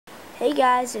Hey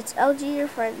guys, it's LG your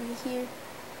friend here,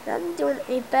 and I'm doing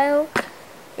a battle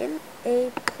in a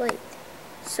plate.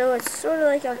 So it's sort of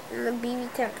like in the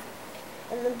BB10.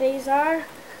 And the bays are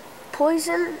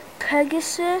Poison,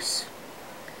 Pegasus,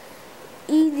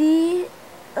 ED,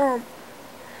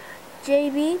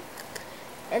 JB,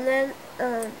 and then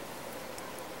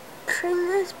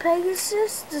Trinus,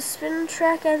 Pegasus, the spin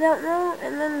track I don't know,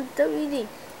 and then WD.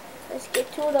 Let's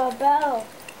get to the battle.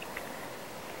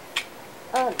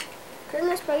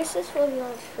 Trinus, Pegasus will be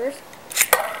on first.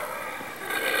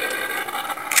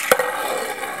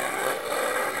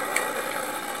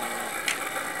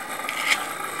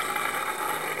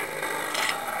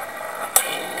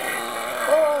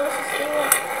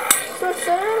 So it's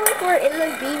sort of like we're in the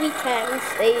BB10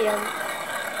 stadium.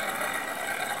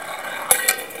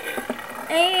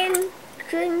 And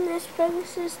Trinus,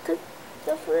 Pegasus took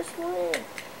the first win.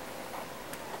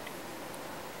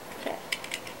 Okay.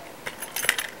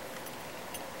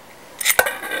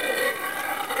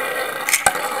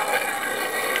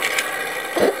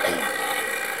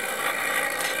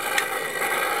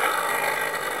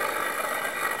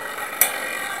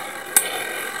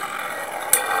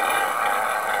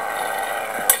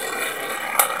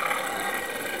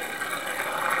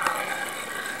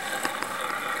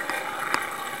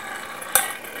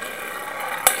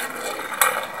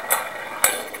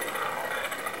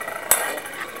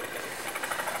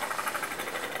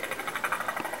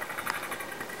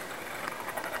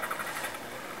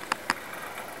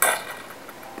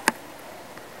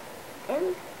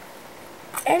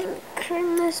 And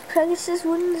Trinus, Pegasus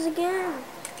wins again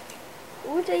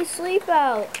with a sleep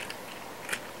out.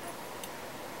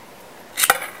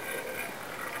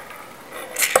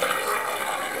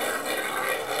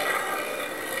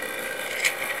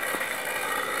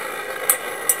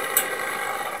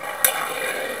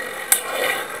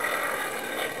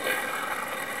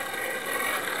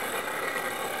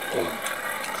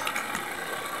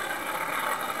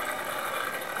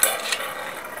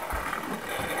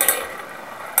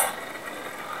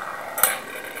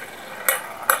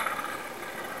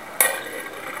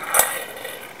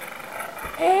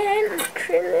 And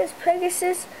Trinus,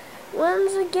 Pegasus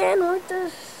wins again with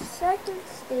the second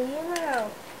stadium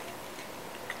out.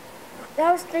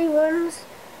 That was 3 wins.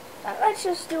 Let's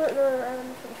just do another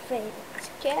round for the favorites,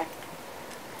 okay?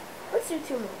 Let's do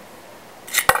 2 more.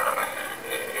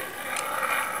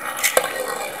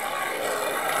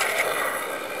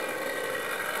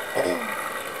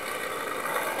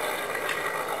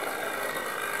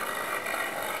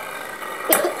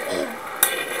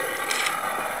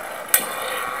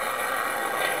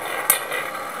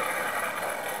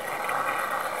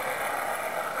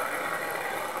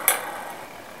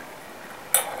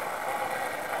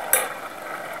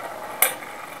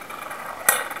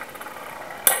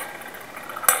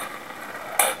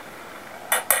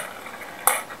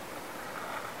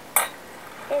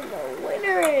 And the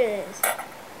winner is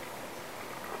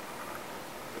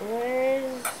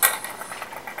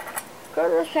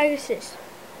Trinus, Pegasus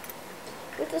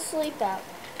with the sleep out.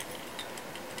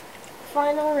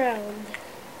 Final round.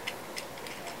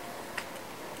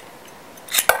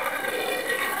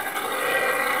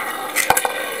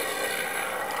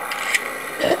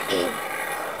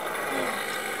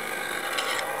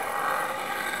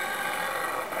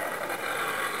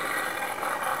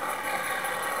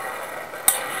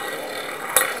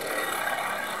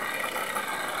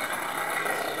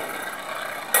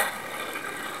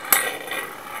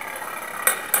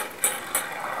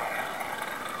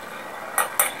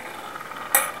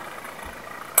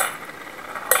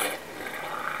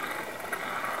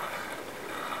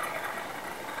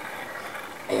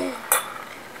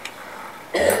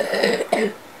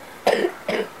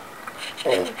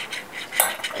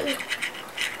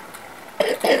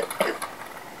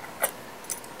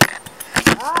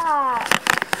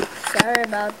 Sorry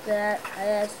about that. I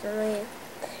accidentally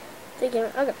thinking.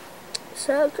 Okay,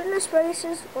 so Trinus,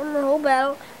 Pegasus won the whole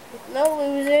battle with no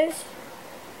losers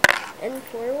and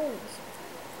 4 wins.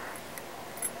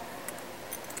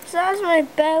 So that's my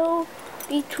battle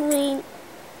between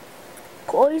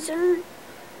Poison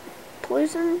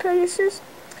Pegasus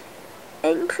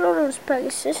and Trinus,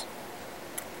 Pegasus.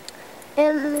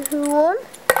 And who won?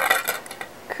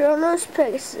 Trinus,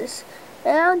 Pegasus.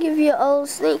 And I'll give you a little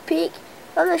sneak peek.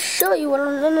 I'm going to show you what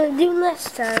I'm going to do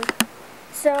next time.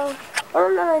 So, what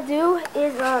I'm going to do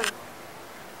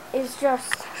is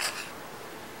just,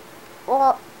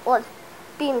 well,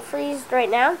 being freezed right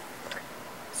now.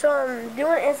 So I'm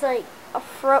doing is like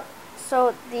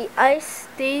so the ice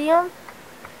stadium,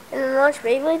 and then launch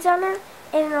Beyblades on there,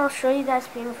 and I'll show you that's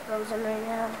being frozen right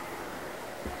now.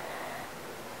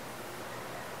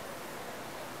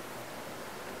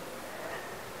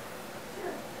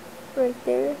 right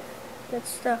there.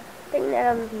 That's the thing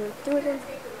that I'm doing.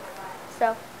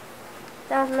 So,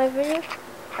 that was my video.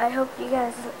 I hope you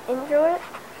guys enjoy it.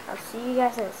 I'll see you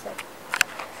guys next time.